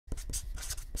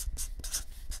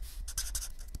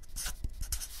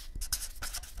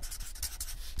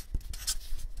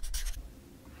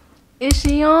Is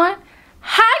she on?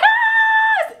 Hi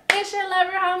guys! It's your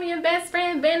lover, homie, and best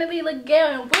friend, Vanity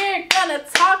Legale, and we're gonna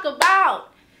talk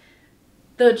about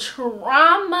the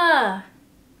trauma,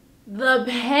 the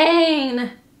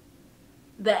pain,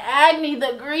 the agony,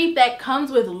 the grief that comes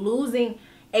with losing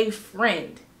a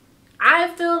friend. I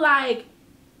feel like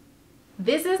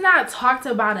this is not talked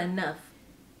about enough.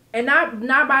 And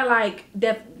not by like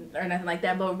death or nothing like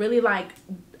that, but really like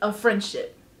a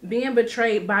friendship. Being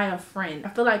betrayed by a friend. I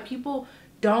feel like people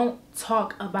don't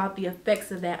talk about the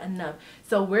effects of that enough.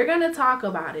 So we're gonna talk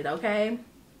about it, okay?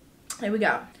 Here we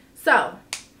go. So,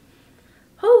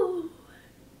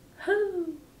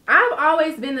 I've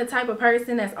always been the type of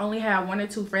person that's only had one or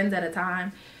two friends at a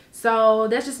time. So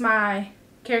that's just my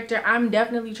character. I'm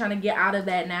definitely trying to get out of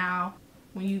that now.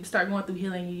 When you start going through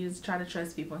healing, you just try to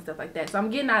trust people and stuff like that. So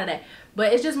I'm getting out of that.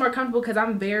 But it's just more comfortable because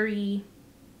I'm very,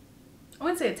 I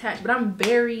wouldn't say attached, but I'm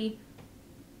very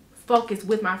focused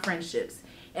with my friendships.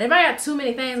 And if I got too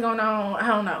many things going on, I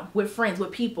don't know, with friends,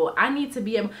 with people, I need to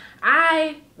be able,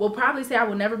 I will probably say I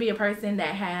will never be a person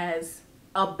that has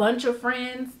a bunch of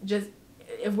friends. Just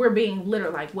if we're being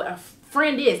literal, like what a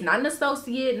friend is, not an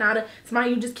associate, not a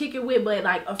somebody you just kick it with, but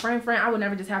like a friend, I would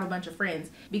never just have a bunch of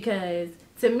friends. Because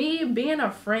to me, being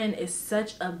a friend is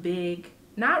such a big,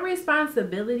 not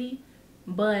responsibility,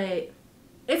 but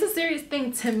it's a serious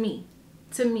thing to me.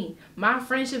 My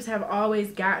friendships have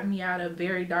always gotten me out of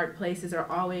very dark places, or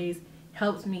always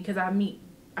helped me, because I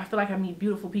feel like I meet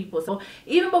beautiful people. So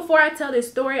even before I tell this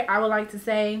story, I would like to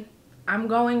say I'm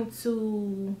going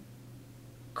to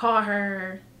call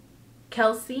her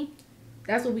Kelsey.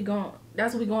 That's what we going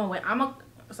with. I'm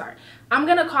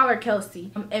gonna call her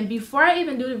Kelsey. And before I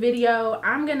even do the video,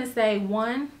 I'm gonna say,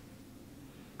 one,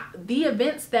 the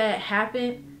events that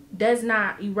happened does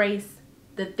not erase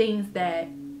the things that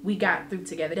we got through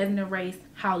together. It doesn't erase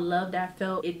how loved I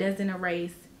felt. It doesn't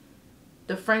erase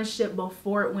the friendship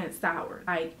before it went sour.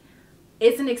 Like,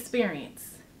 it's an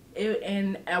experience.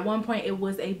 And at one point it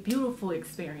was a beautiful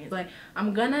experience. But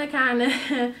I'm gonna kind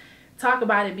of talk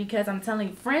about it because I'm telling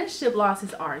you, friendship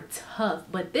losses are tough.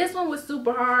 But this one was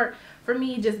super hard for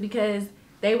me just because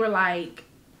they were like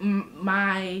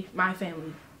my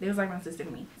family. They was like my sister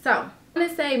to me. So I'm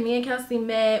gonna say me and Kelsey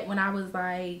met when I was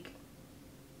like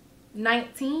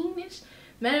 19-ish,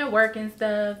 met at work and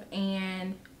stuff,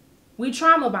 and we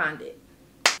trauma bonded.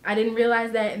 I didn't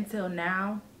realize that until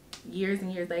now, years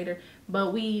and years later,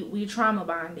 but we trauma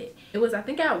bonded. It was, I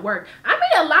think, at work. I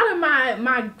made a lot of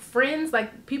my friends,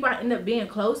 like people I end up being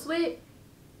close with,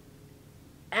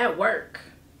 at work.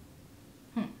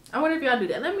 I wonder if y'all do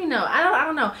that. Let me know. I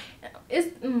don't know.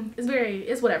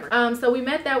 It's whatever. So we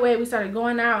met that way. We started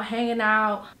going out, hanging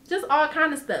out, just all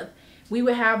kind of stuff. We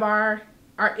would have our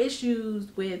issues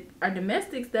with our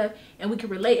domestic stuff, and we could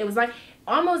relate. It was like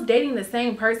almost dating the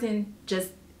same person,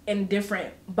 just in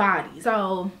different bodies.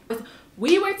 So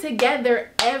we were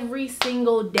together every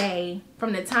single day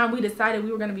from the time we decided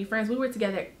we were going to be friends. We were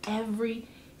together every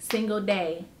single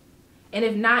day, and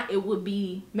if not, it would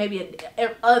be maybe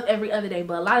every other day,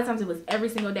 but a lot of times it was every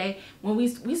single day. When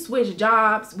we switched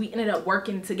jobs, we ended up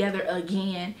working together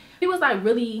again. It was like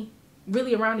really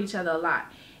around each other a lot.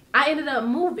 I ended up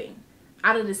moving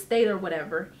out of the state or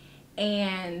whatever,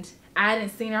 and I hadn't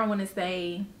seen her, I want to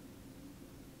say,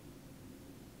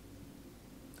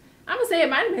 I'm gonna say it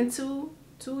might have been two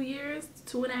years,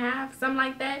 2.5, something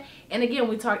like that. And again,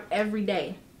 we talked every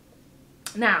day.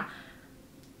 Now,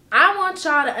 I want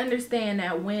y'all to understand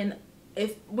that when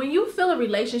you feel a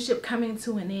relationship coming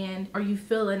to an end, or you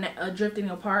feel a drifting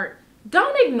apart,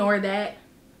 don't ignore that.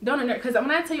 Don't ignore it, because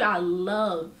when I tell you I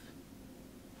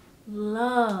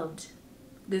loved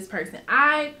this person,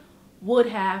 I would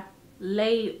have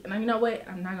laid, and you know what,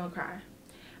 I'm not gonna cry,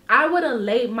 I would have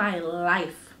laid my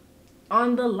life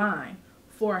on the line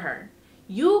for her.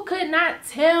 You could not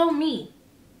tell me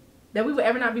that we would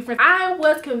ever not be friends. I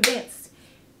was convinced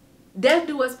death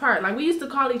do us part. Like, we used to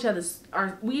call each other,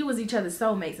 we was each other's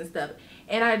soulmates and stuff.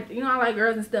 And I like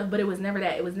girls and stuff, but it was never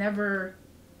that. It was never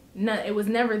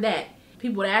that.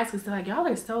 People would ask us, like, y'all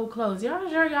are so close. Y'all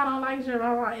sure y'all don't like each other?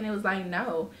 And it was like,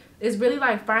 no. It's really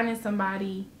like finding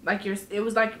somebody like it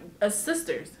was like as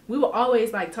sisters. We would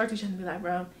always like talk to each other and be like,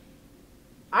 bro,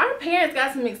 our parents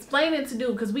got some explaining to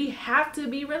do because we have to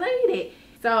be related.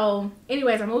 So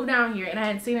anyways, I moved down here and I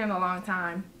hadn't seen her in a long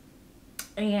time.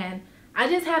 And I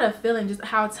just had a feeling just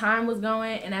how time was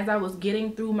going. And as I was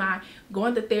going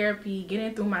to therapy,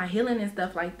 getting through my healing and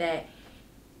stuff like that,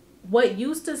 what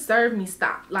used to serve me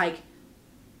stopped. Like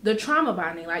the trauma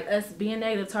bonding, like us being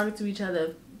able to talk to each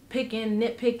other,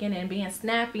 nitpicking and being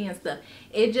snappy and stuff.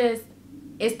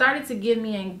 It started to give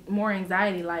me more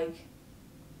anxiety. Like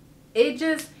it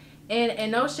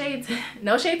And no shade to,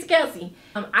 no shade to Kelsey.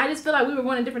 I just feel like we were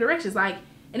going in different directions. Like,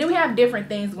 and then we have different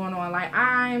things going on. Like,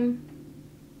 I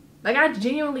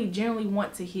genuinely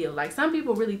want to heal. Like, some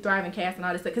people really thrive in cast and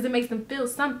all this stuff because it makes them feel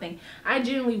something. I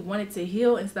genuinely wanted to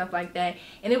heal and stuff like that.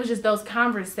 And it was just those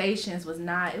conversations was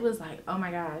not, it was like, oh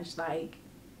my gosh, like,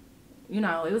 you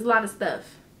know, it was a lot of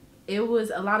stuff. It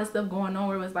was a lot of stuff going on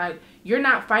where it was like, you're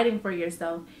not fighting for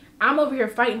yourself. I'm over here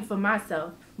fighting for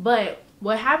myself. But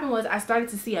what happened was I started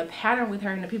to see a pattern with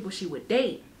her and the people she would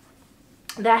date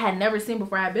that I had never seen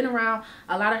before. I had been around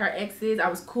a lot of her exes. I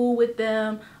was cool with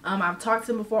them. I've talked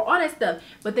to them before, all that stuff.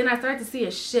 But then I started to see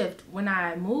a shift when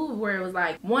I moved where it was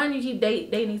like, one, you keep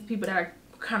dating these people that are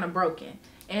kind of broken.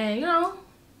 And, you know,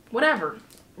 whatever.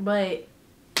 But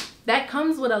that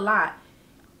comes with a lot,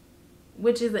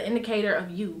 which is an indicator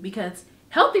of you. Because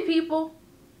healthy people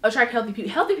attract healthy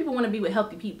people. Healthy people want to be with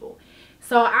healthy people.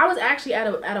 So I was actually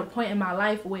at a point in my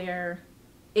life where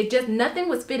it just, nothing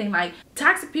was fitting. Like,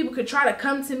 toxic people could try to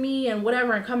come to me and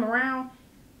whatever and come around,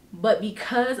 but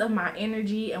because of my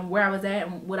energy and where I was at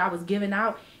and what I was giving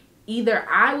out, either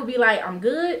I would be like, I'm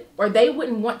good, or they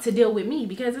wouldn't want to deal with me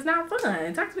because it's not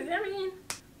fun. Toxic, I mean,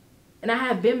 and I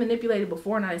have been manipulated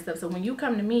before and all that stuff. So when you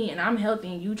come to me and I'm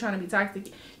healthy and you trying to be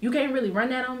toxic, you can't really run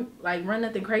that on, like, run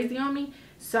nothing crazy on me.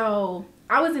 So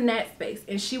I was in that space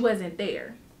and she wasn't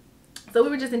there. So we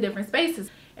were just in different spaces.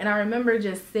 And I remember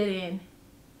just sitting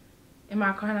in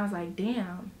my car and I was like,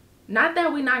 damn, not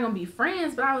that we're not gonna be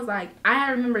friends, but I was like,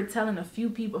 I remember telling a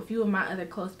few of my other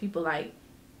close people, like,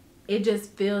 it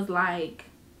just feels like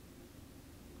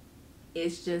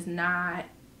it's just not,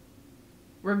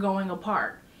 we're going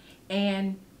apart.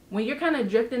 And when you're kind of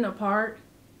drifting apart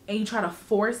and you try to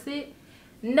force it,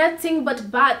 nothing but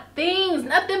bad things,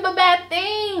 nothing but bad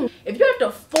things. If you have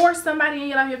to force somebody in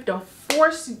your life, you have to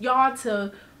force y'all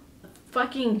to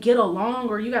fucking get along,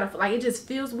 or you gotta, like, it just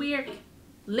feels weird.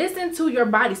 Listen to your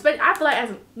body. Especially, I feel like,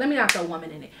 let me not throw a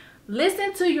woman in it.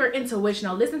 Listen to your intuition,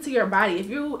 or listen to your body. If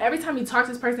you, every time you talk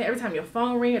to this person, every time your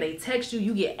phone ring or they text you,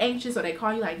 you get anxious, or they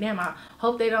call you like, damn, I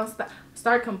hope they don't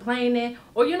start complaining,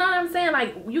 or you know what I'm saying,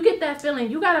 like, you get that feeling,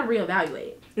 you gotta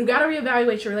reevaluate. You gotta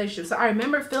reevaluate your relationship. So I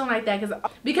remember feeling like that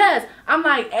because I'm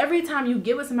like, every time you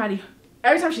get with somebody,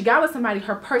 every time she got with somebody,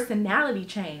 her personality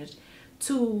changed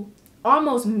to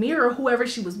almost mirror whoever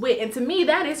she was with. And to me,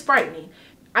 that is frightening.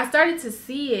 I started to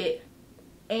see it,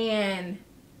 and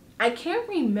I can't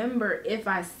remember if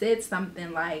I said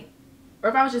something like,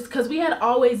 or if I was just, because we had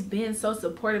always been so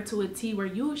supportive to a T where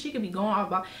she could be going all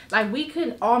about, like, we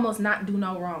could almost not do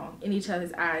no wrong in each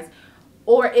other's eyes.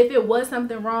 Or if it was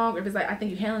something wrong, or if it's like, I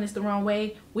think you're handling this the wrong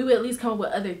way, we would at least come up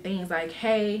with other things like,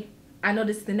 hey, I know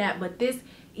this and that, but this,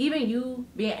 even you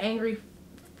being angry,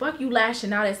 fuck you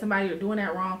lashing out at somebody or doing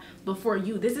that wrong before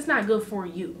you. This is not good for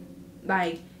you.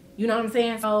 Like, you know what I'm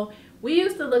saying? So we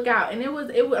used to look out, and it was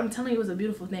I'm telling you, it was a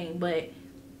beautiful thing. But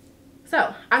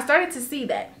so I started to see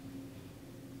that.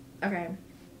 Okay.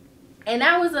 And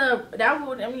that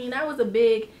was a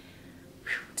big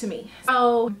to me.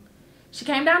 So she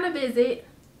came down to visit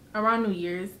around New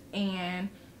Year's, and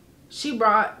she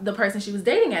brought the person she was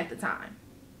dating at the time.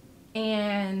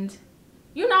 And,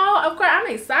 you know, of course, I'm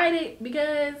excited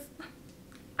because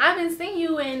I've been seeing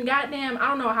you in goddamn, I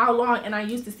don't know how long, and I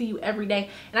used to see you every day.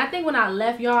 And I think when I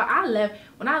left, y'all,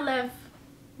 when I left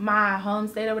my home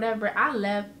state or whatever, I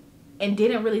left and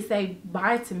didn't really say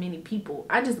bye to many people.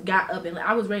 I just got up and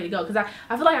I was ready to go. Because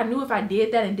I feel like I knew if I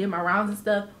did that and did my rounds and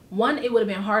stuff, one, it would have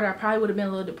been harder. I probably would have been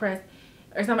a little depressed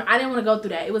or something. I didn't want to go through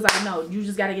that. It was like, no, you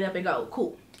just got to get up and go.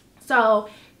 Cool. So,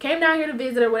 came down here to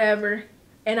visit or whatever.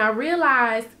 And I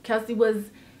realized Kelsey was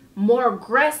more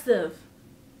aggressive.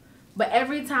 But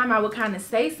every time I would kind of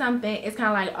say something, it's kind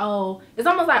of like, oh, it's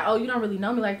almost like, oh, you don't really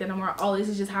know me like that no more. Oh, this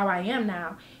is just how I am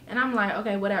now. And I'm like,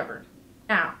 okay, whatever.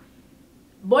 Now,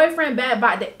 boyfriend, bad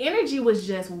bot, the energy was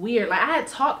just weird. Like, I had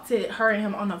talked to her and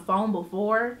him on the phone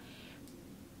before,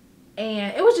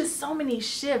 and it was just so many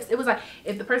shifts. It was like,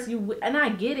 if the person you, and I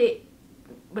get it,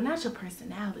 but not your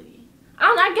personality. I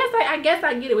don't know, I guess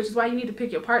I get it, which is why you need to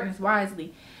pick your partners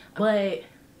wisely. But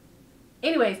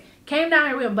anyways, came down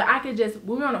here with him, but I could just,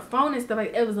 when we were on the phone and stuff,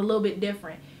 like, it was a little bit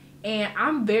different. And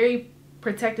I'm very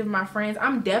protective of my friends.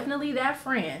 I'm definitely that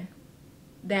friend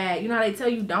that, you know how they tell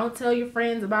you, don't tell your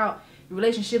friends about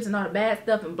relationships and all the bad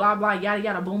stuff and blah blah yada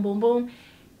yada boom boom boom.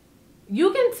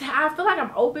 You can I feel like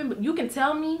I'm open, but you can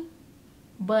tell me,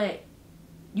 but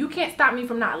you can't stop me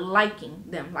from not liking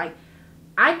them. Like,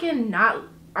 I'm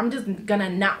just gonna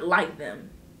not like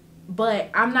them, but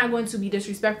I'm not going to be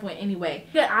disrespectful in any way.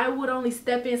 I would only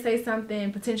step in, say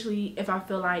something potentially if I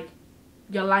feel like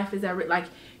your life is at like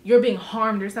you're being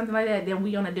harmed or something like that, then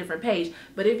we on a different page.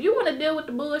 But if you want to deal with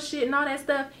the bullshit and all that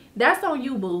stuff, that's on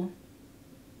you, boo.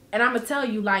 And I'm gonna tell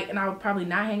you, like, and I would probably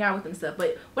not hang out with them stuff,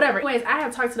 but whatever. Anyways, I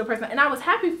have talked to the person, and I was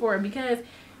happy for her because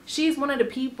she's one of the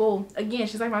people, again,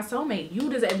 she's like my soulmate. You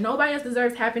deserve, nobody else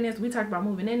deserves happiness. We talk about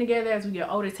moving in together as we get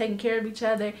older, taking care of each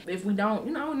other. If we don't,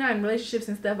 you know, not in relationships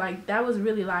and stuff, like, that was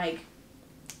really like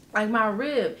my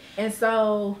rib. And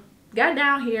so got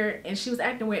down here and she was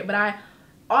acting weird, but I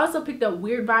also picked up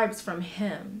weird vibes from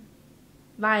him,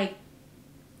 like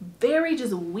very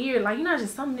just weird, like, you know,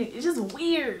 just something, it's just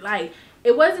weird. Like,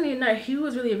 it wasn't even that he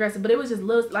was really aggressive, but it was just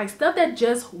little like stuff that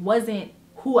just wasn't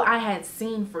who I had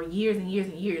seen for years and years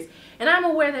and years. And I'm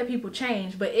aware that people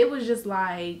change, but it was just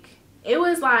like,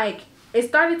 it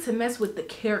started to mess with the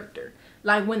character.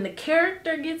 Like, when the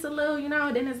character gets a little, you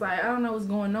know, then it's like, I don't know what's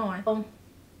going on. So,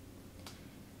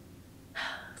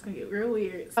 it's gonna get real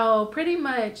weird. So pretty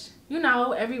much, you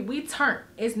know, we turn,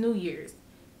 it's New Year's,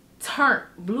 turn,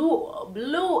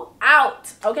 blew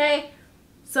out, okay?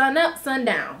 Sun up, sun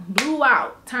down, blew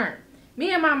out, turn.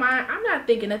 Me in my mind, I'm not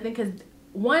thinking nothing, because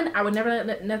one, I would never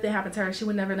let nothing happen to her. She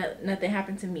would never let nothing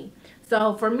happen to me.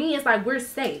 So for me, it's like we're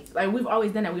safe. Like, we've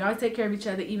always done that. We always take care of each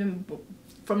other, even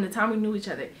from the time we knew each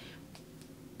other,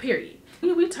 period.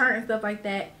 We turn and stuff like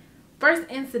that. First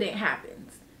incident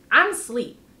happens. I'm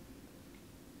asleep,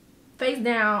 face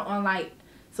down on, like,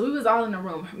 so we was all in the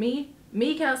room.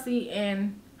 Me, Kelsey,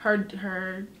 and her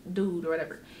dude or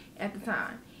whatever at the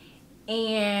time.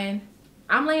 And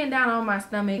I'm laying down on my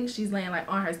stomach. She's laying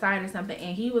like on her side or something.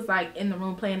 And he was like in the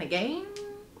room playing a game,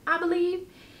 I believe.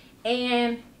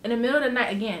 And in the middle of the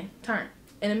night, again, turn.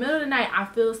 In the middle of the night, I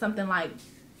feel something like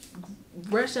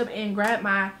rush up and grab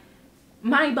my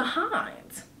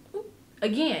behind.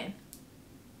 Again,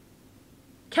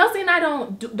 Kelsey and I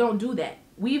don't do that.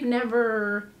 We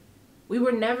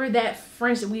were never that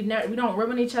friendship. We don't rub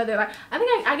on each other. Like, I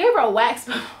think I gave her a wax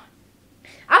before.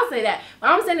 I'll say that.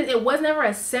 What I'm saying is, it was never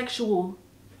a sexual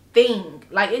thing.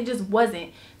 Like, it just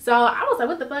wasn't. So I was like,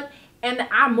 what the fuck? And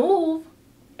I move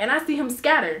and I see him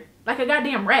scatter like a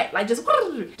goddamn rat. Like, just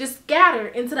scatter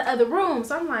into the other room.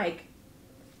 So I'm like,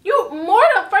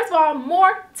 first of all,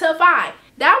 mortified.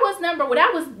 That was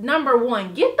number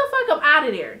one. Get the fuck up out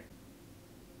of there.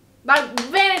 Like,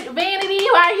 Vanity,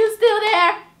 why are you still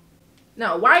there?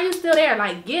 No, why are you still there?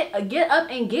 Like, get up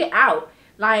and get out.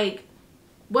 Like,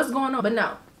 what's going on? But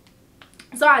no.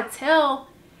 So I tell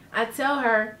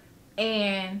her,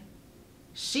 and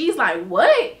she's like,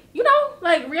 what? You know,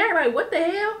 like, react like, what the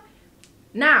hell?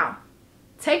 Now,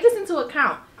 take this into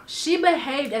account. She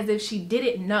behaved as if she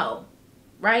didn't know,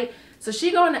 right? So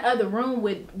she go in the other room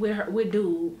with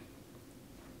dude.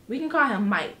 We can call him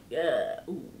Mike.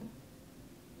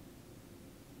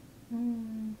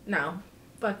 No,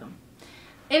 fuck him.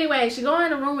 Anyway, she go in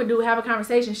the room with dude, have a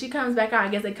conversation. She comes back out. I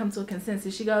guess they come to a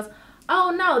consensus. She goes,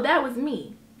 oh no, that was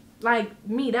me. Like,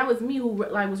 me, that was me who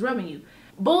like was rubbing you.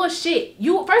 Bullshit.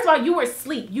 You, first of all, you were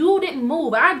asleep. You didn't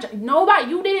move.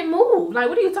 You didn't move. Like,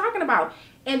 what are you talking about?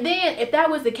 And then if that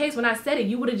was the case, when I said it,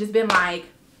 you would have just been like,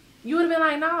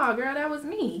 nah, girl, that was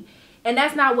me. And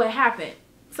that's not what happened.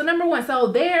 So number one, so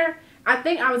there, I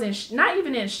think I was not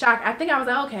even in shock. I think I was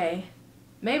like, okay,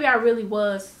 maybe I really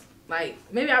was, like,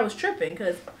 maybe I was tripping,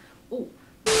 because,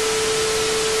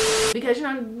 because, you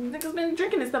know, niggas been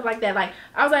drinking and stuff like that. Like,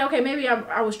 I was like, okay, maybe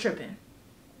I was tripping.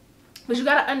 But you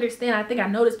gotta understand, I think I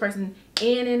know this person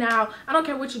in and out. I don't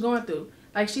care what you're going through.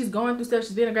 Like, she's going through stuff,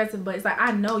 she's being aggressive, but it's like,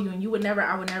 I know you, and I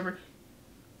would never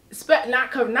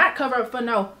not cover up for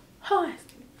no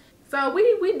husband. So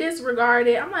we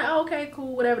disregarded. I'm like, oh, okay,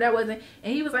 cool, whatever, that wasn't.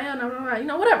 And he was like, hell no, you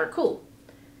know, whatever, cool.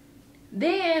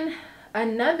 Then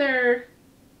another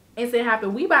incident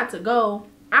happened. We about to go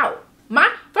out.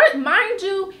 Mind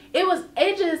you,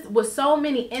 it just was so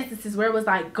many instances where it was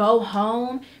like, go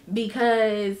home,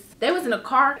 because they was in the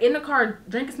car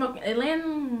drinking, smoking,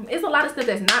 and it's a lot of stuff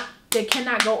that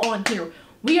cannot go on here.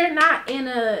 We are not in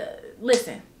a,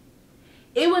 listen,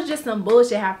 it was just some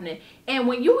bullshit happening. And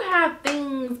when you have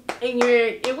things when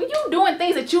you doing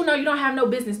things that you know you don't have no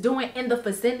business doing in the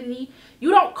vicinity, you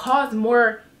don't cause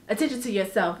more attention to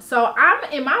yourself. So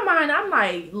I'm, in my mind, I'm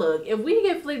like, look, if we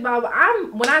get flicked, blah, blah,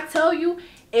 when I tell you,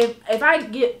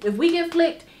 if we get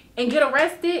flicked and get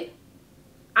arrested,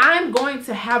 I'm going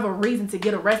to have a reason to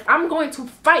get arrested. I'm going to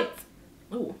fight.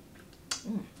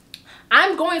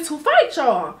 I'm going to fight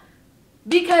y'all,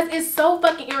 because it's so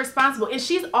fucking irresponsible. And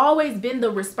she's always been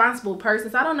the responsible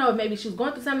person. So I don't know if maybe she was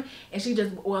going through something and she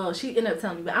ended up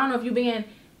telling me, but I don't know if you being,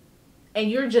 and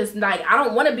you're just like, I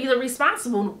don't want to be the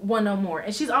responsible one no more.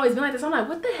 And she's always been like this. I'm like,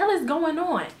 what the hell is going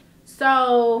on?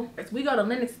 So as we go to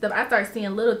Linux stuff, I start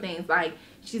seeing little things like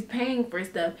she's paying for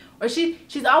stuff, or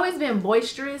she's always been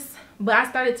boisterous, but I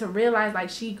started to realize like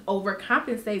she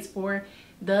overcompensates for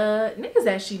the niggas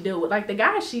that she deal with, like the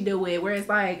guys she deal with, where it's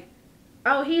like,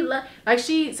 oh, like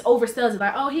she oversells it,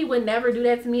 like, oh, he would never do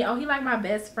that to me, oh, he like my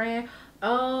best friend,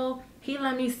 oh, he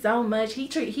love me so much, he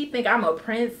think I'm a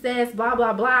princess, blah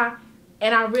blah blah.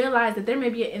 And I realized that there may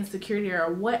be an insecurity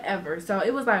or whatever. So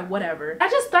it was like, whatever. I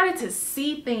just started to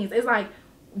see things. It's like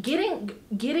getting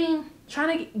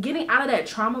out of that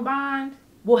trauma bond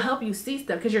will help you see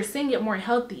stuff, because you're seeing it more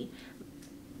healthy.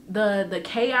 The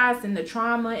chaos and the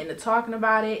trauma and the talking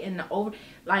about it and the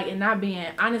and not being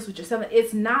honest with yourself.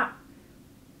 It's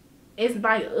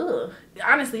like, ugh.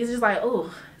 Honestly, it's just like,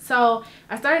 ugh. So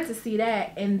I started to see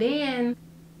that, and then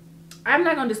I'm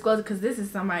not gonna disclose it because this is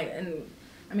somebody, and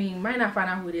I mean, might not find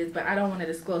out who it is, but I don't want to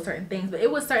disclose certain things. But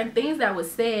it was certain things that was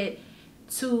said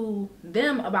to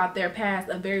them about their past,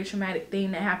 a very traumatic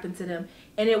thing that happened to them,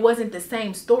 and it wasn't the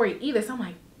same story either. So I'm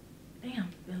like,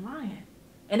 damn, they're lying.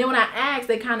 And then when I asked,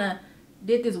 they kind of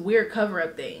did this weird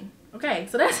cover-up thing. Okay,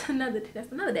 so that's another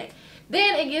day.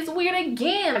 Then it gets weird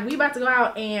again. Like, we about to go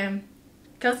out, and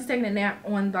Kelsey's taking a nap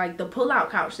on like the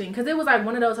pull-out couch thing, because it was like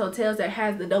one of those hotels that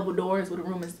has the double doors with the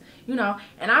room is, you know.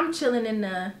 And I'm chilling in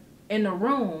the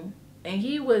room, and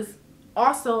he was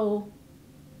also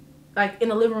like in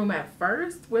the living room at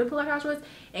first where the pull-out couch was,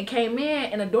 and came in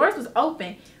and the doors was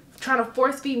open, trying to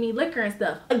force feed me liquor and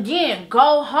stuff. Again,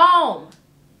 go home.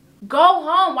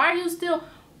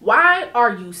 Why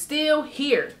are you still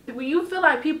here? When you feel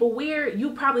like people weird,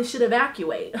 you probably should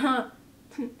evacuate. Get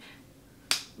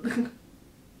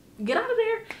out of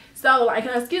there. So like,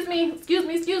 excuse me, I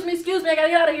gotta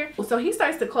get out of here. So he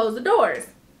starts to close the doors.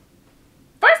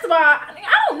 First of all, I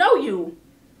don't know you.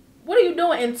 What are you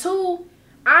doing? And two,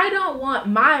 I don't want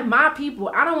my people,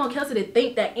 I don't want Kelsey to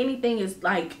think that anything is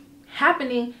like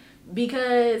happening,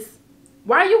 because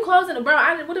why are you closing it, bro?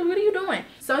 What are you doing?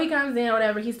 So he comes in,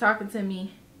 whatever, he's talking to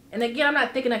me. And again, I'm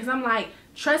not thinking that, because I'm like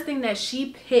trusting that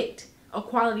she picked a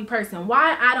quality person.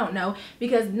 Why? I don't know.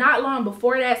 Because not long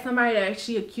before that, somebody that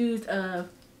she accused of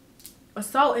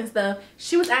assault and stuff,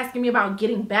 she was asking me about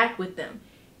getting back with them.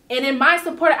 And in my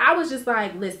support, I was just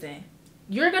like, listen,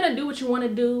 you're going to do what you want to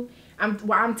do.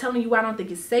 I'm telling you I don't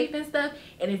think it's safe and stuff.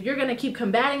 And if you're going to keep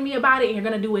combating me about it and you're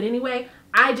going to do it anyway,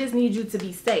 I just need you to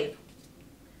be safe.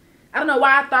 I don't know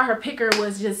why I thought her picker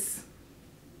was just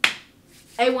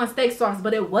A1 steak sauce,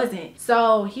 but it wasn't.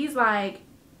 So he's like,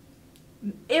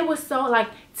 it was so like,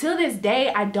 till this day,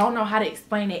 I don't know how to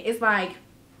explain it. It's like,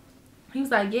 he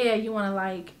was like, yeah, you want to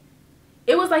like,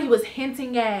 it was like he was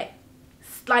hinting at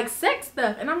like sex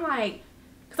stuff. And I'm like,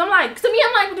 cause I'm like, to me,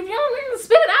 I'm like, if you don't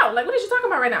spit it out, like, what is you talking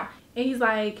about right now? And he's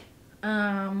like,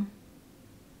 you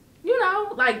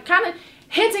know, like kind of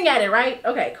hinting at it, right?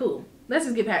 Okay, cool. Let's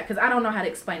just get back, because I don't know how to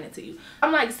explain it to you.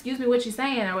 I'm like, excuse me, what you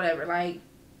saying or whatever. Like,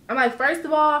 I'm like, first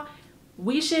of all,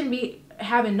 we shouldn't be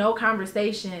having no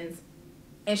conversations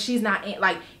and she's not in.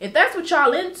 Like, if that's what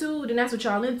y'all into, then that's what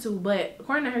y'all into. But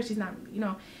according to her, she's not, you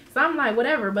know. So I'm like,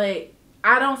 whatever. But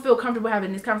I don't feel comfortable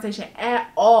having this conversation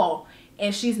at all,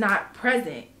 and she's not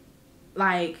present.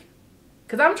 Like,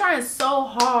 because I'm trying so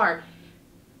hard.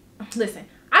 Listen,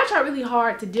 I try really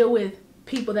hard to deal with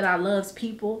people that I love's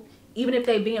people, even if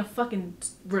they being fucking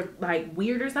like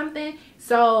weird or something.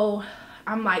 So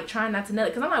I'm like trying not to nut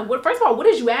it, because I'm like, what? First of all, what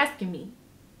is you asking me,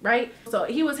 right? So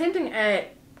he was hinting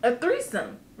at a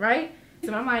threesome, right?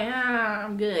 So I'm like,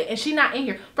 I'm good, and she not in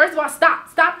here. First of all, let's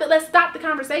stop the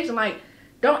conversation. Like,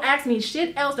 don't ask me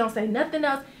shit else, don't say nothing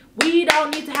else. We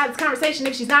don't need to have this conversation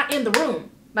if she's not in the room.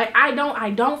 Like, I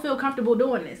don't feel comfortable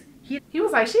doing this. He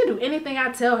was like, she'll do anything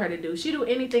I tell her to do. She'll do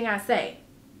anything I say.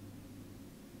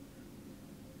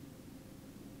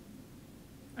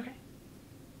 Okay.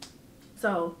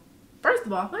 So, first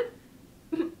of all, what?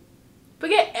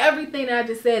 Forget everything that I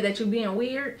just said that you're being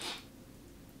weird.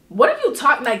 What are you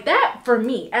talking like that for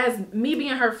me? As me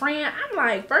being her friend, I'm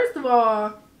like, first of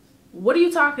all, what are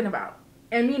you talking about?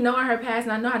 And me knowing her past,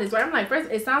 and I know how this works, I'm like,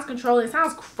 first, it sounds controlling, it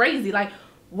sounds crazy. Like,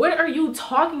 what are you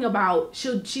talking about?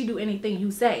 Should she do anything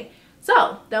you say?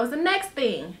 So that was the next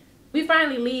thing. We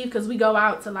finally leave because we go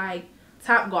out to like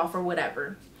Top Golf or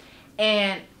whatever.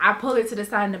 And I pull her to the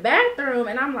side in the bathroom,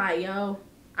 and I'm like, yo,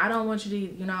 I don't want you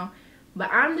to, you know, but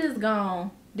I'm just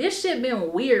gone. This shit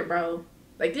been weird, bro.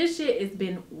 Like, this shit has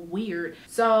been weird.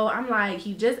 So I'm like,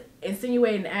 he just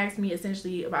insinuated and asked me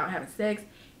essentially about having sex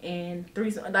and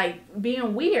threesome, like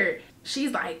being weird.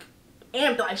 She's like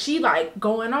amped, like she like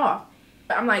going off.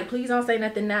 I'm like, please don't say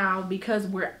nothing now, because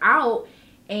we're out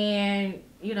and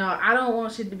you know, I don't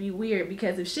want shit to be weird,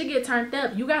 because if shit get turned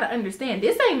up, you gotta understand,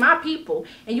 this ain't my people,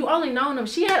 and you only known them.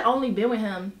 She had only been with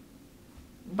him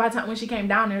by the time when she came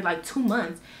down there, like 2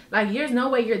 months. Like, there's no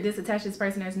way you're this attached to this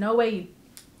person. There's no way you,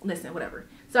 listen, whatever.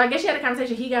 So I guess she had a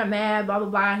conversation. He got mad, blah, blah,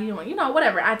 blah. He don't, you know,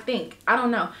 whatever. I think. I don't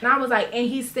know. And I was like, and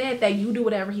he said that you do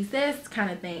whatever he says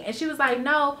kind of thing. And she was like,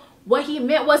 no, what he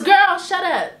meant was, girl, shut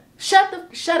up. Shut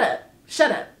up. Shut up.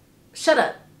 Shut up. Shut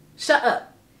up. Shut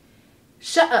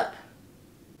up.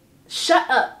 Shut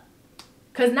up.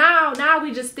 Because now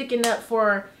we just sticking up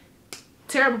for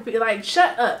terrible people. Like,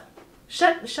 shut up.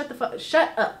 Shut the fuck,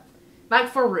 shut up. Like,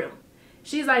 for real.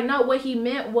 She's like, no, what he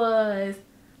meant was,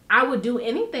 I would do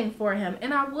anything for him.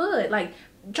 And I would. Like,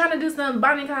 trying to do some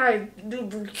Bonnie Clyde,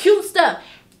 do cute stuff.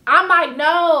 I'm like,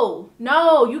 no,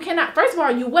 you cannot. First of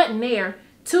all, you wasn't there.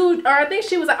 Or I think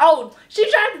she was like, oh, she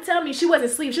tried to tell me she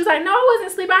wasn't asleep. She was like, no, I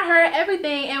wasn't asleep. I heard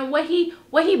everything. And what he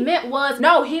meant was,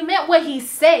 no, he meant what he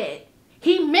said.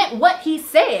 He meant what he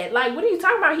said. Like, what are you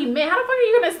talking about? He meant, how the fuck are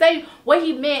you going to say what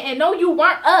he meant? And no, you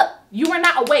weren't up. You were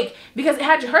not awake. Because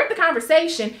had you heard the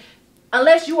conversation,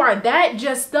 unless you are that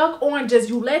just stuck on just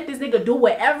you let this nigga do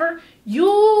whatever, you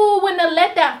wouldn't have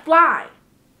let that fly.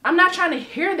 I'm not trying to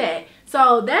hear that.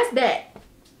 So that's that.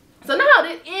 So now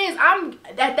it is, I'm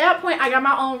at that point, I got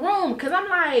my own room. Because I'm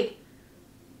like,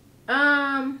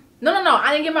 no,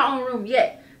 I didn't get my own room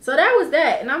yet. So that was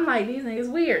that. And I'm like, these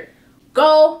niggas weird.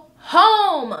 Go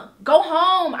home. Go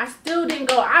home. I still didn't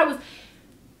go.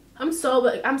 I'm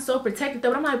so protected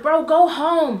though. But I'm like, bro, go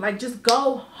home. Like, just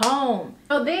go home.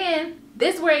 So then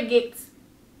this is where it gets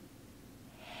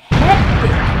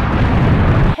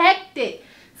hectic.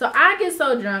 So I get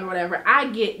so drunk or whatever, I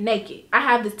get naked. I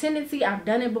have this tendency. I've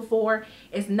done it before.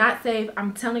 It's not safe.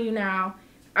 I'm telling you now.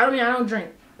 I don't drink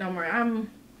no more.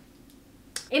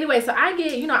 Anyway, so I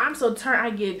get, you know, I'm so turned, I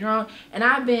get drunk, and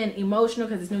I've been emotional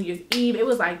because it's New Year's Eve. It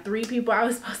was like 3 people I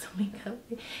was supposed to meet up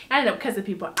with. I ended up cussing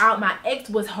people out. My ex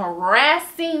was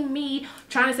harassing me,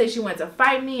 trying to say she wanted to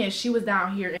fight me, and she was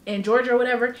down here in Georgia or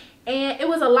whatever, and it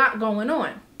was a lot going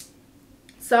on.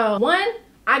 So, one,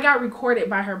 I got recorded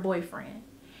by her boyfriend,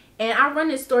 and I run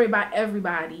this story by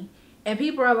everybody, and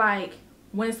people are like,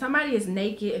 when somebody is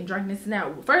naked and drunk, this and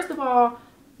that, first of all,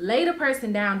 lay the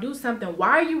person down, do something. Why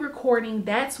are you recording?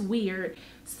 That's weird.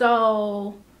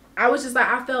 So I was just like,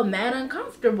 I felt mad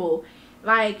uncomfortable.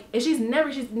 Like, and she's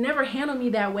never handled me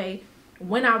that way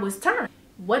when I was turned.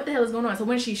 What the hell is going on? So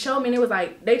when she showed me, and it was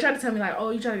like, they tried to tell me like,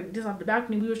 oh, you tried to do this off the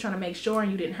balcony. We was trying to make sure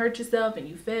and you didn't hurt yourself and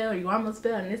you fell or you almost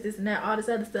fell and this and that, all this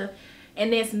other stuff.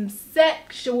 And then some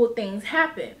sexual things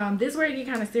happened. This is where it get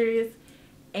kind of serious,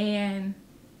 and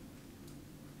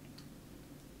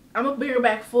I'm gonna bring her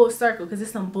back full circle because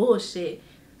it's some bullshit.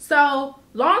 So,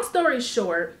 long story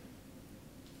short,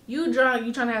 you drunk,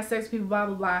 you trying to have sex with people, blah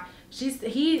blah blah. He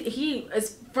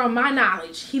is, from my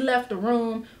knowledge, he left the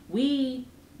room. We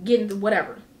get into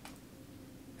whatever.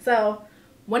 So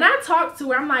when I talked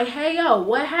to her, I'm like, hey yo,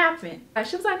 what happened?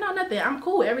 She was like, no, nothing. I'm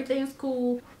cool. Everything's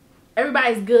cool.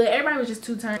 Everybody's good. Everybody was just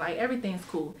too turned. Like, everything's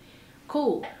cool.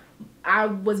 Cool. I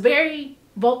was very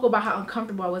vocal about how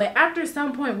uncomfortable I was. Like, after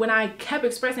some point, when I kept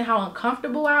expressing how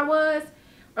uncomfortable I was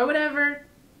or whatever,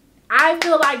 I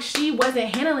feel like she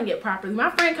wasn't handling it properly. My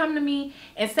friend come to me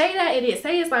and say that it is.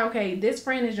 Say it's like, okay, this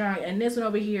friend is drunk and this one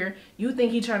over here, you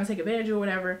think he's trying to take advantage or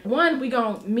whatever. One, we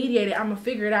gonna mediate it. I'm gonna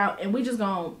figure it out and we just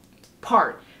gonna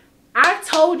part. I've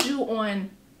told you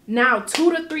on now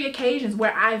 2 to 3 occasions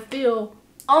where I feel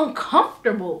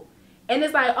uncomfortable. And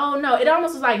it's like, oh no, it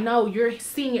almost was like, no, you're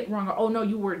seeing it wrong, or oh no,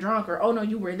 you were drunk, or oh no,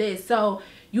 you were this, so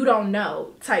you don't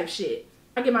know type shit.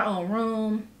 I get my own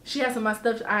room. She has some of my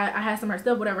stuff. I had some of her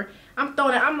stuff, whatever. I'm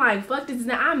throwing it. I'm like, fuck this.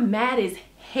 Now I'm mad as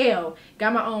hell.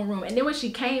 Got my own room. And then when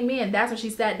she came in, that's when she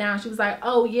sat down. She was like,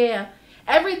 oh yeah.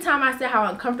 Every time I said how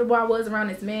uncomfortable I was around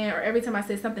this man, or every time I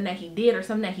said something that he did or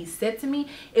something that he said to me,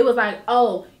 it was like,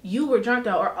 oh, you were drunk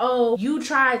though, or oh, you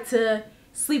tried to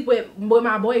sleep with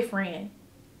my boyfriend.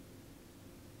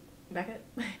 Back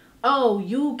up. Oh,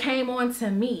 you came on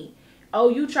to me. Oh,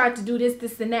 you tried to do this,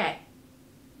 this, and that.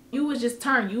 You was just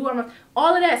turned. You almost,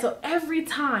 all of that. So every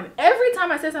time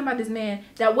I said something about this man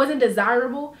that wasn't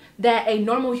desirable, that a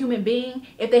normal human being,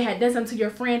 if they had done something to your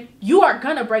friend, you are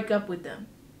gonna break up with them.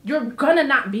 You're gonna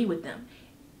not be with them.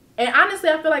 And honestly,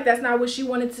 I feel like that's not what she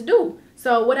wanted to do.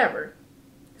 So whatever.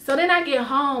 So then I get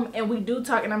home and we do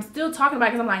talk, and I'm still talking about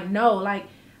it because I'm like, no, like,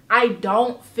 I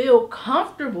don't feel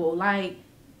comfortable. Like,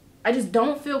 I just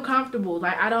don't feel comfortable.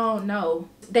 Like, I don't know.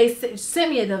 They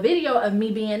sent me the video of me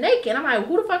being naked. I'm like,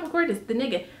 who the fuck recorded this? The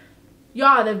nigga.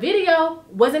 Y'all, the video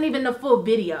wasn't even the full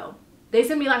video. They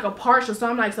sent me like a partial. So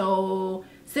I'm like, so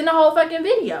send the whole fucking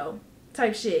video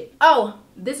type shit. Oh,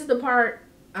 this is the part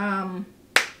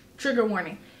trigger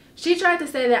warning. She tried to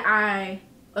say that I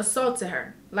assaulted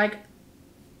her. Like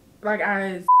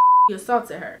I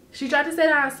assaulted her. She tried to say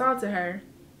that I assaulted her.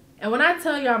 And when I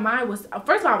tell y'all, mine was,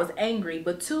 first of all, I was angry,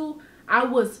 but two, I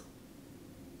was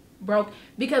broke.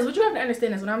 Because what you have to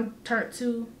understand is when I'm turned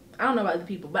 2, I don't know about other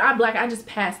people, but I just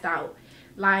passed out.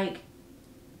 Like,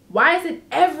 why is it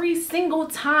every single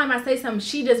time I say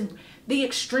something, the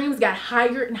extremes got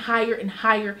higher and higher and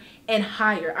higher and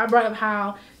higher. I brought up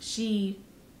how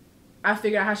I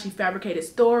figured out how she fabricated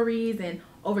stories and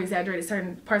over-exaggerated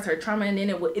certain parts of her trauma, and then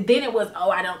it was, oh,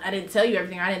 I didn't tell you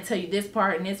everything. I didn't tell you this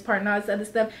part and this part and all this other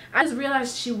stuff. I just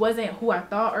realized she wasn't who I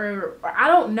thought, or I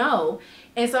don't know.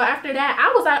 And so after that,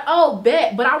 I was like, oh,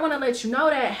 bet. But I want to let you know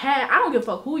that, I don't give a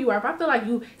fuck who you are. If I feel like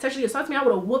you sexually assaulted me, I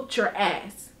would have whooped your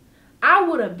ass. I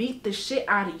would have beat the shit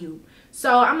out of you.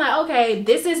 So I'm like, okay,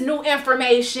 this is new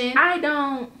information. I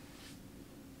don't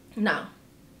know.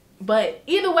 But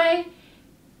either way,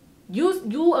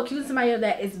 you accusing somebody of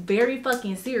that is very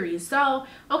fucking serious. So,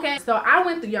 okay, so I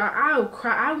went through, y'all,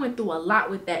 I went through a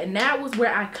lot with that. And that was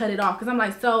where I cut it off. Because I'm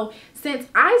like, so since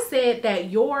I said that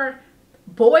your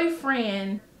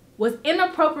boyfriend was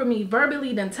inappropriate with me,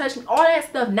 verbally done touched me, all that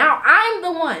stuff, now I'm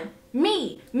the one.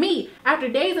 Me. After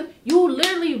days of you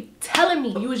literally telling me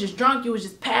you was just drunk, you was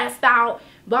just passed out,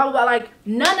 blah, blah, blah. Like,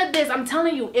 none of this. I'm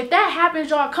telling you, if that happens,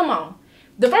 y'all, come on.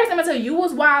 The first time I tell you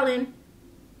was wilding.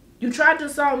 You tried to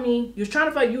assault me. You was trying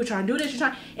to fuck. You were trying to do this. It's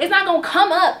not going to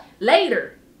come up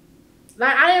later.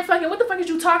 Like, I didn't fucking, what the fuck is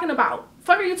you talking about?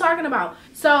 Fuck are you talking about?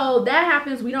 So that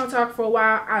happens. We don't talk for a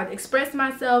while. I expressed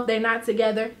myself. They're not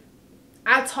together.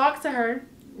 I talked to her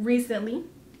recently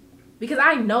because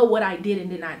I know what I did and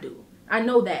did not do. I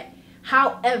know that.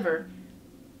 However,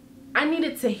 I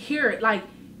needed to hear it. Like,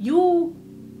 you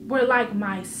were like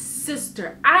my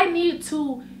sister. I need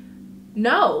to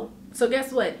know. So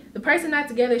guess what? The person not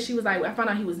together, she was like, I found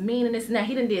out he was mean and this and that.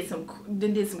 He did some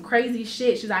crazy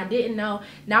shit. She's like, I didn't know.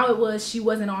 Now it was she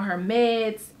wasn't on her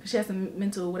meds. She has some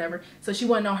mental whatever. So she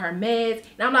wasn't on her meds.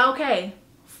 And I'm like, okay,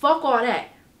 fuck all that.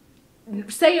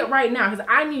 Say it right now, because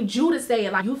I need you to say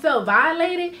it. Like, you felt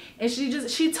violated. And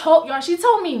she told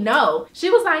me no. She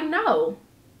was like, no,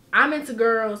 I'm into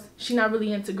girls. She not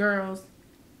really into girls.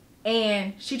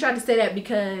 And she tried to say that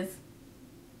because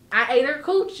I ate her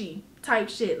coochie type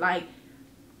shit. Like,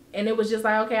 and it was just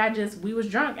like, okay, we was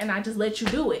drunk and I just let you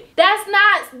do it. That's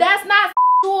not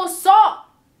sexual assault.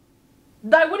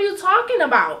 Like, what are you talking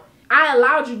about? I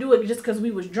allowed you to do it just because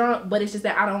we was drunk, but it's just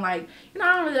that I don't like,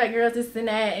 I don't really like girls, this and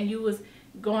that, and you was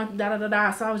going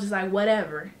da-da-da-da, so I was just like,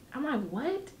 whatever. I'm like,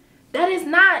 what? That is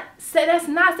not said,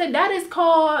 that is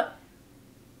called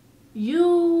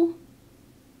you,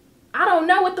 I don't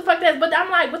know what the fuck that's, but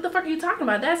I'm like, what the fuck are you talking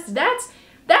about? That's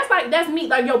me,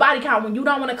 like your body count when you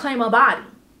don't want to claim a body.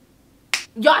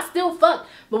 Y'all still fuck,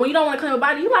 but when you don't want to claim a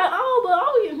body, you like,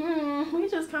 we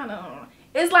just kind of,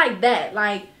 it's like that.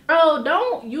 Like, bro,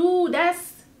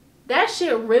 that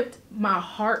shit ripped my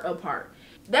heart apart.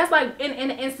 That's like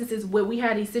in instances where we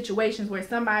had these situations where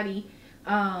somebody,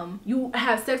 you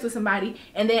have sex with somebody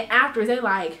and then after they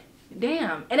like,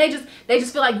 damn, and they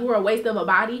just feel like you were a waste of a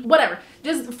body, whatever.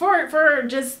 Just for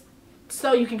just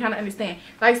so you can kind of understand.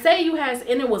 Like, say you had,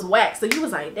 and it was whack, so you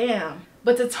was like, damn.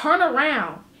 But to turn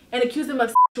around and accuse them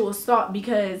of sexual assault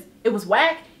because it was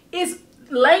whack is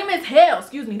lame as hell.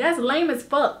 Excuse me, that's lame as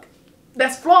fuck.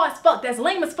 That's flawed as fuck. That's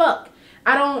lame as fuck.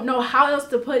 I don't know how else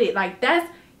to put it. Like, that's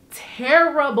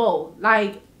terrible.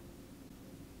 Like,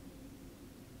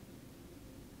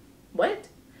 what?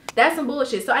 That's some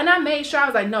bullshit. So, and I made sure, I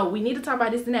was like, no, we need to talk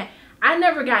about this and that. I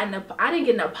didn't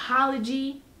get an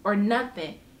apology or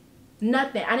nothing.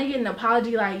 Nothing. I didn't get an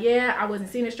apology like, yeah, I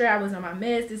wasn't seeing it straight, I was on my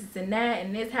mess, this and that,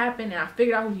 and this happened, and I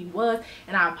figured out who he was,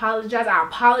 and I apologize. I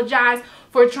apologize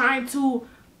for trying to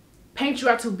paint you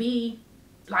out to be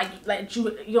like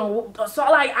you know. So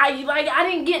like I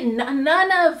didn't get none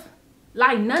of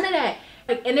that.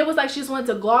 Like, and it was like she just wanted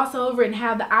to gloss over and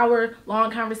have the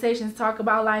hour-long conversations, talk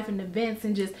about life and events,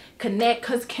 and just connect,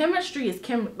 cause chemistry is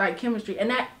chemistry,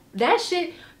 and that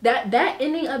shit, that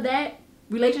ending of that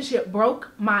relationship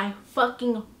broke my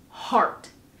fucking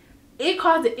heart. It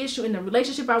caused an issue in the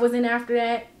relationship I was in after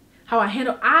that. How I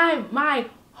handled, my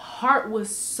heart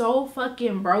was so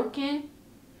fucking broken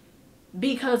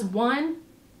because one,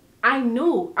 I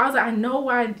was like, I know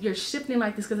why you're shifting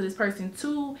like this because of this person.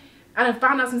 Two, I done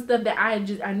found out some stuff that I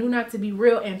knew not to be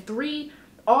real. And three,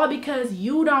 all because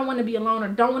you don't want to be alone or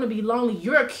don't want to be lonely.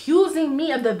 You're accusing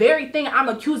me of the very thing I'm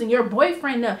accusing your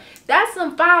boyfriend of. That's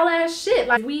some foul ass shit.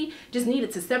 Like, we just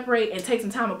needed to separate and take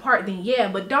some time apart, then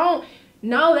yeah, but don't,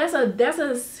 no,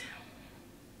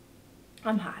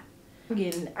 I'm hot.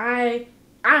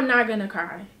 I'm not gonna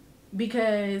cry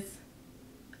because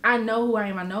I know who I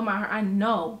am. I know my heart. I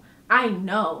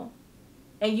know.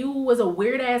 And you was a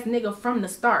weird ass nigga from the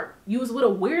start. You was with a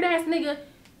weird ass nigga,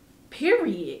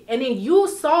 period. And then you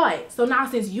saw it. So now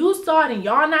since you saw it and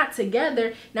y'all not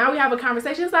together, now we have a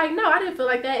conversation. It's like, no, I didn't feel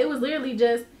like that. It was literally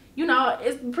just, you know,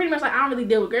 it's pretty much like I don't really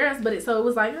deal with girls, but so it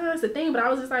was like, oh, it's a thing. But I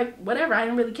was just like, whatever. I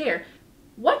didn't really care.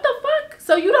 What the fuck?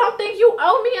 So you don't think you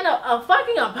owe me a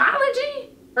fucking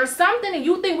apology or something, and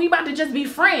you think we about to just be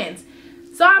friends?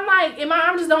 So I'm like,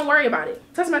 I'm just don't worry about it.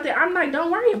 Touch my thing. I'm like, don't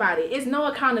worry about it. It's no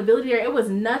accountability there. It was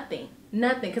nothing.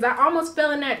 Because I almost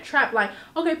fell in that trap. Like,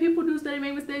 okay, people do say they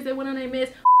make mistakes. They went on their miss.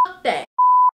 Fuck that.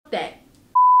 Fuck that.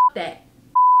 Fuck that.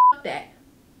 Fuck that.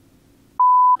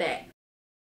 Fuck that.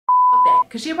 Fuck that.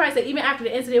 Because she probably said, even after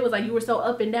the incident, it was like, you were so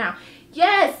up and down.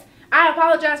 Yes, I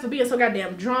apologize for being so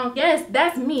goddamn drunk. Yes,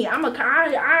 that's me.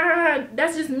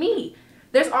 That's just me.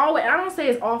 There's always, I don't say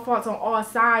it's all faults on all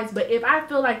sides, but if I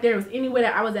feel like there was any way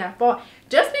that I was at fault,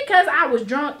 just because I was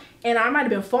drunk and I might have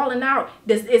been falling out,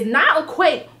 this is not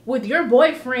equate with your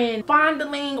boyfriend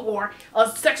fondling or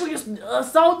sexually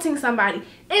assaulting somebody.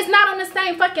 It's not on the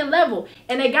same fucking level.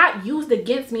 And they got used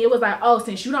against me. It was like, oh,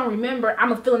 since you don't remember, I'm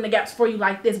gonna fill in the gaps for you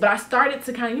like this. But I started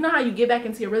to kind of, you know how you get back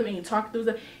into your rhythm and you talk through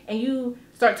them and you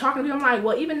start talking to people. I'm like,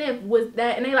 well, even if was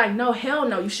that, and they like, no, hell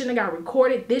no, you shouldn't have got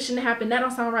recorded. This shouldn't have happened. That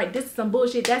don't sound right. This is some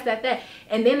bullshit. That's that.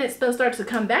 And then it still starts to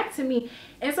come back to me.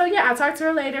 And so yeah, I talked to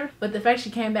her later, but the fact she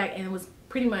came back and was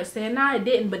pretty much saying, nah, it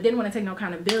didn't, but didn't want to take no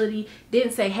accountability,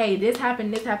 didn't say, hey, this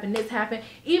happened.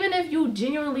 Even if you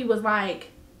genuinely was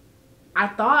like, I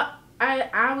thought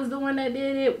I was the one that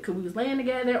did it because we was laying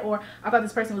together, or I thought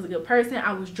this person was a good person,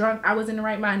 I was drunk, I was in the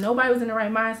right mind, nobody was in the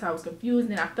right mind, so I was confused,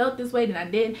 and I felt this way, then I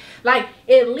didn't. Like,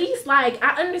 at least, like,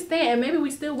 I understand, and maybe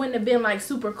we still wouldn't have been, like,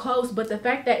 super close, but the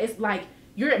fact that it's like,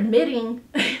 you're admitting,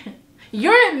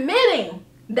 you're admitting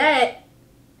that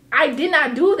I did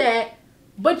not do that,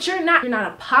 but you're not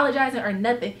apologizing or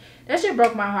nothing. That shit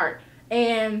broke my heart.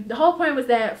 And the whole point was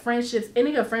that friendships,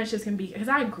 any of friendships can be, because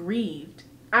I grieved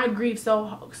so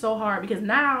hard, because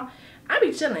now I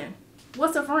be chilling.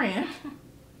 What's a friend?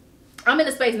 I'm in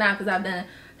a space now because I've done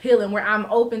healing where I'm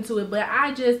open to it, but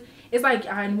it's like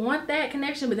I want that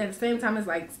connection, but at the same time it's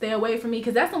like, stay away from me,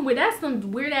 because that's some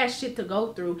weird ass shit to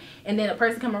go through. And then a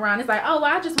person come around, it's like, oh, well,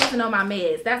 I just wasn't on my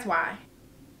meds, that's why.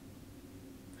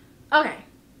 Okay,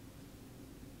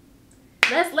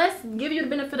 let's give you the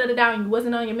benefit of the doubt and you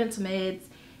wasn't on your mental meds,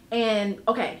 and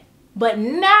okay, but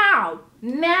now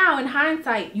in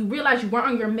hindsight you realize you weren't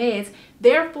on your meds,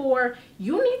 therefore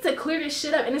you need to clear this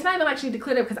shit up. And it's not even like she need to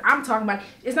clear it up because I'm talking about it.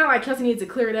 It's not like Kelsey needs to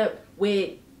clear it up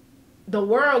with the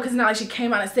world, because it's not like she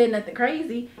came out and said nothing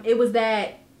crazy. It was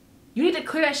that you need to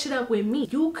clear that shit up with me.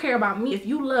 You care about me. If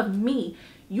you love me,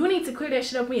 you need to clear that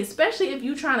shit up with me, especially if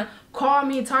you trying to call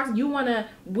me and talk. We want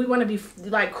to be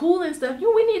like cool and stuff.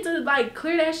 We need to like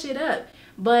clear that shit up.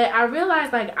 But I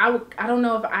realized, like, I don't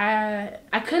know if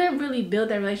I couldn't really build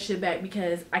that relationship back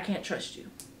because I can't trust you.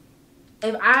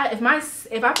 If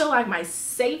I feel like my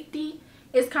safety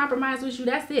is compromised with you,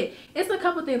 that's it. It's a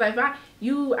couple things. Like, I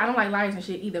don't like liars and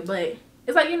shit either, but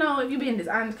it's like, you know, if you're being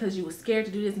dishonest because you were scared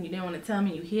to do this and you didn't want to tell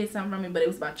me, you hid something from me, but it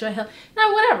was about your health.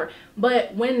 Now, whatever.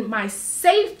 But when my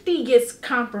safety gets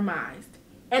compromised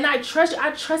and I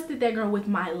trusted that girl with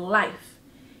my life,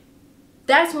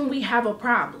 that's when we have a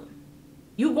problem.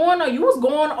 You was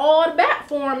going all the back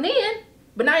for him then,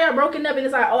 but now y'all broken up and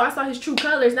it's like, oh, I saw his true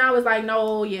colors. Now it's like,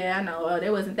 no, yeah, I know,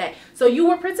 there wasn't that. So you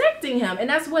were protecting him, and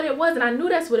that's what it was, and I knew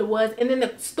that's what it was. And then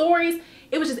the stories,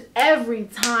 it was just every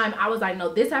time I was like,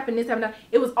 no, this happened, that.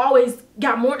 It was always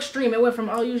got more extreme. It went from,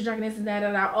 oh, you was drinking this and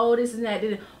that, oh, this and that,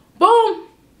 boom,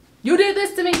 you did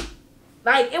this to me.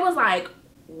 Like, it was like,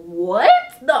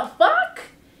 what the fuck?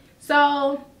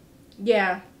 So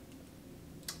yeah,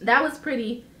 that was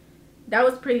pretty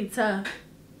tough.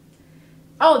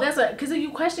 Oh, that's what, because you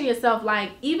question yourself,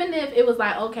 like, even if it was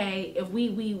like, okay, if we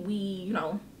you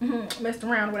know, messed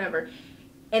around or whatever,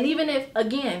 and even if,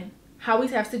 again, how we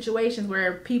have situations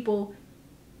where people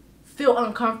feel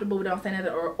uncomfortable with don't say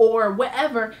nothing or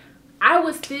whatever, I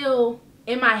was still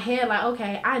in my head like,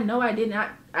 okay, I know I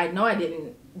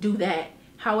didn't do that.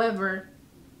 However,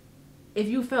 if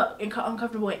you felt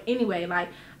uncomfortable anyway, like,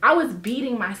 I was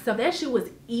beating myself. That shit was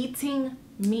eating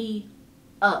me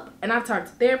up. And I've talked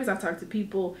to therapists, I've talked to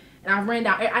people, and I've ran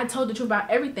down, I told the truth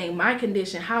about everything, my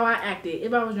condition, how I acted,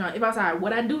 if I was drunk, if I was tired,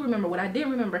 what I do remember, what I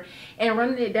didn't remember, and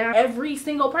running it down. Every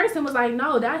single person was like,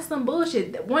 no, that's some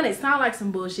bullshit. One, it sounded like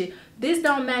some bullshit. This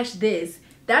don't match this.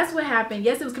 That's what happened.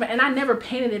 Yes, it was coming, and I never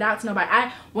painted it out to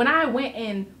nobody. When I went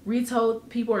and retold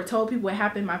people or told people what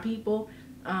happened to my people,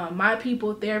 my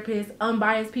people, therapists,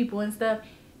 unbiased people and stuff,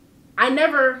 I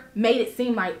never made it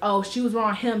seem like, oh, she was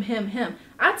wrong, him.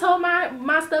 I told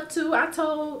my stuff too.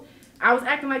 I was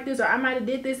acting like this, or I might have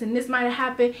did this and this might have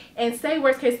happened. And say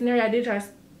worst case scenario, I did try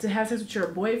to have sex with your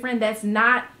boyfriend. That's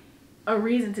not a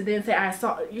reason to then say I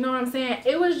saw, you know what I'm saying?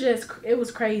 It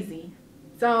was crazy.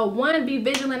 So one, be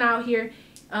vigilant out here.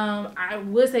 I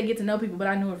would say get to know people, but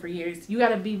I knew it for years. You got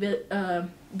to be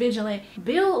vigilant.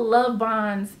 Build love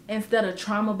bonds instead of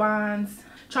trauma bonds.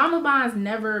 Trauma bonds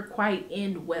never quite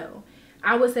end well.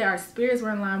 I would say our spirits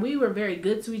were in line. We were very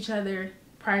good to each other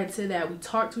prior to that. We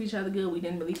talked to each other good.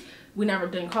 We never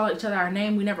didn't call each other our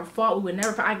name. We never fought.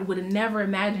 I would have never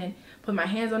imagined putting my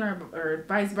hands on her or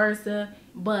vice versa.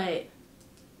 But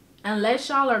unless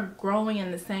y'all are growing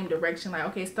in the same direction, like,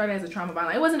 okay, it started as a trauma bond.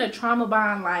 Like, it wasn't a trauma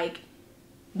bond like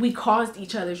we caused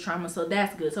each other's trauma, so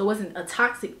that's good. So it wasn't a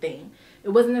toxic thing. It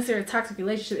wasn't necessarily a toxic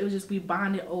relationship. It was just we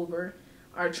bonded over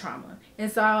our trauma. And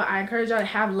so I encourage y'all to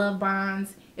have love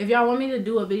bonds. If y'all want me to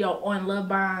do a video on love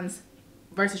bonds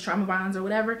versus trauma bonds or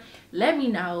whatever, let me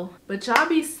know. But y'all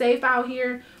be safe out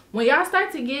here. When y'all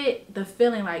start to get the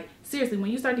feeling, like, seriously, when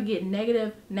you start to get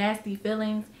negative, nasty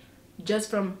feelings just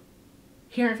from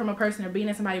hearing from a person or being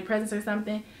in somebody's presence or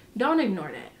something, don't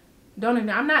ignore that. Don't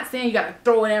ignore. I'm not saying you gotta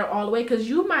throw it out all the way, because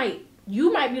you might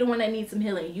be the one that needs some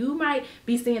healing. You might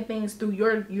be seeing things through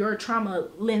your trauma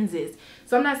lenses.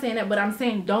 So I'm not saying that, but I'm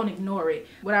saying don't ignore it.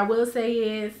 What I will say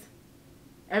is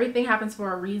everything happens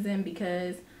for a reason,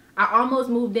 because I almost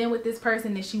moved in with this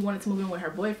person and she wanted to move in with her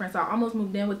boyfriend. So I almost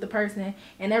moved in with the person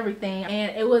and everything.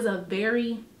 And it was a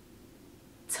very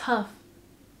tough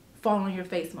fall on your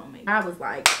face moment. I was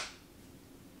like,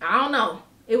 I don't know.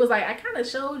 It was like, I kind of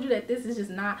showed you that this is just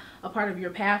not a part of your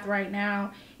path right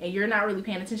now, and you're not really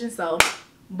paying attention. So,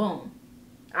 boom.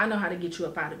 I know how to get you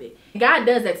up out of it. God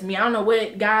does that to me. I don't know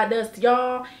what God does to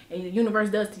y'all and the universe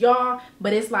does to y'all,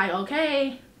 but it's like,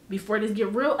 okay, before this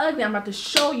get real ugly, I'm about to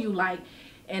show you, like,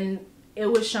 and it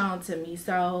was shown to me.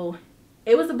 So,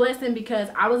 it was a blessing, because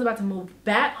I was about to move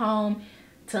back home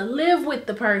to live with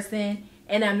the person.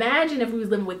 And imagine if we was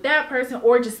living with that person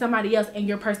or just somebody else, and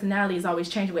your personality is always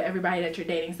changing with everybody that you're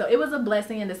dating. So it was a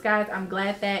blessing in disguise. I'm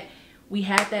glad that we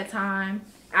had that time.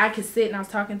 I could sit, and I've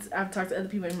talked to other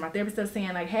people in my therapist stuff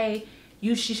saying like, hey,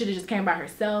 she should have just came by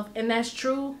herself. And that's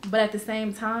true. But at the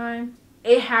same time,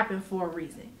 it happened for a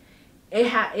reason.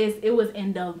 It was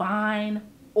in divine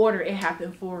order. It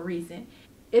happened for a reason.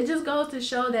 It just goes to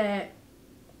show that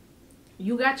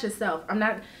you got yourself.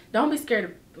 Don't be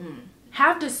scared of,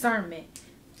 have discernment.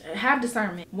 Have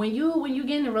discernment. When you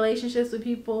get into relationships with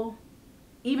people,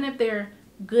 even if they're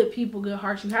good people, good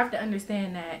hearts, you have to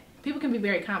understand that people can be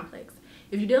very complex.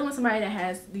 If you're dealing with somebody that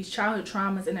has these childhood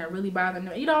traumas and they're really bothering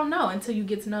them, you don't know until you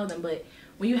get to know them. But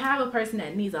when you have a person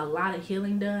that needs a lot of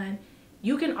healing done,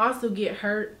 you can also get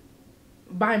hurt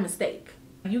by mistake.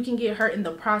 You can get hurt in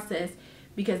the process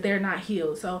because they're not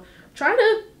healed. So try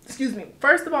to,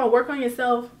 first of all, work on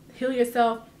yourself, heal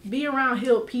yourself, be around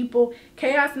healed people.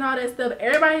 Chaos and all that stuff,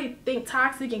 everybody think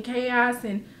toxic and chaos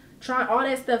and all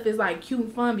that stuff is like cute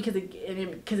and fun because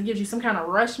it gives you some kind of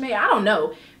rush, maybe. I don't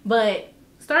know, but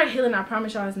start healing. I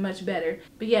promise y'all it's much better.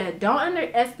 But yeah, don't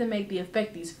underestimate the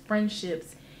effect these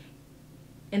friendships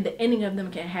and the ending of them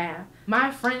can have.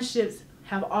 My friendships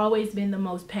have always been the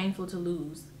most painful to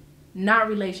lose, not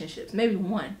relationships. Maybe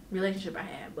one relationship I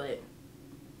had, but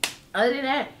other than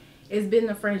that, it's been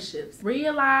the friendships.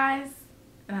 Realize,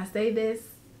 and I say this,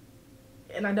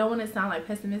 and I don't want to sound like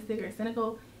pessimistic or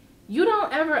cynical, you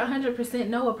don't ever 100%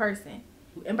 know a person.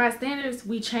 And by standards,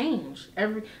 we change.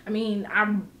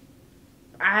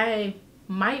 I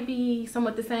might be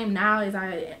somewhat the same now as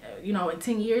I, in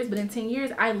 10 years, but in 10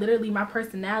 years, I literally, my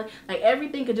personality, like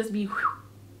everything could just be,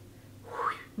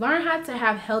 learn how to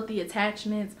have healthy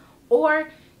attachments, or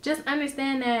just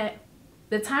understand that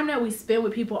the time that we spend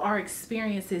with people are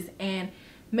experiences, and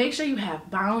make sure you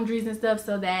have boundaries and stuff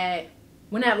so that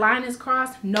when that line is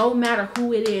crossed, no matter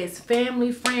who it is,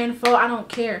 family, friend, foe, I don't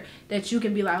care, that you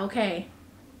can be like, okay,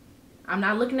 I'm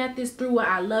not looking at this through what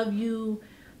I love you,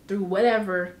 through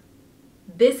whatever.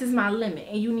 This is my limit.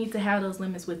 And you need to have those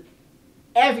limits with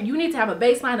you need to have a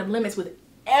baseline of limits with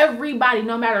everybody,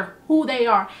 no matter who they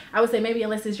are. I would say maybe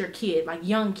unless it's your kid, like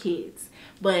young kids.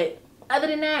 But other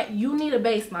than that, you need a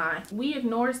baseline. We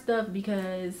ignore stuff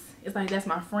because it's like, that's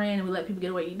my friend, and we let people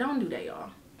get away. You don't do that, y'all.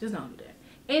 Just don't do that.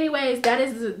 Anyways,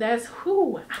 that's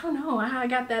who, I don't know how I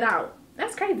got that out.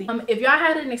 That's crazy. If y'all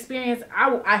had an experience,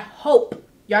 I hope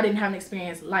y'all didn't have an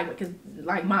experience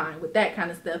like mine with that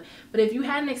kind of stuff. But if you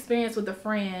had an experience with a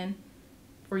friend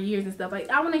for years and stuff, like,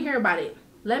 I want to hear about it.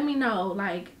 Let me know,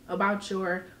 like, about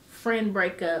your friend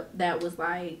breakup that was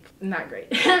like not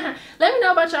great. Let me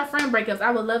know about y'all friend breakups.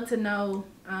 I would love to know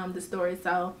the story.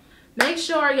 So make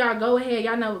sure y'all go ahead.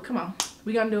 Y'all know, come on,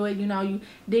 we gonna do it. You know, you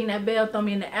ding that bell, throw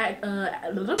me in the act,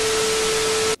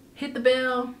 hit the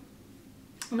bell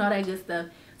and all that good stuff,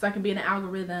 so I can be in the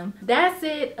algorithm. That's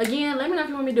it. Again, let me know if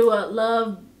you want me to do a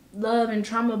love and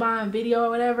trauma bond video or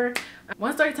whatever.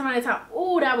 One story time at a time.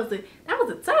 Ooh, that was a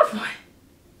tough one.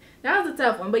 That was a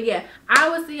tough one. But yeah, I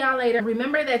will see y'all later.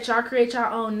 Remember that y'all create your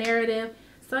own narrative.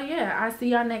 So yeah, I'll see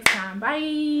y'all next time.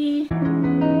 Bye.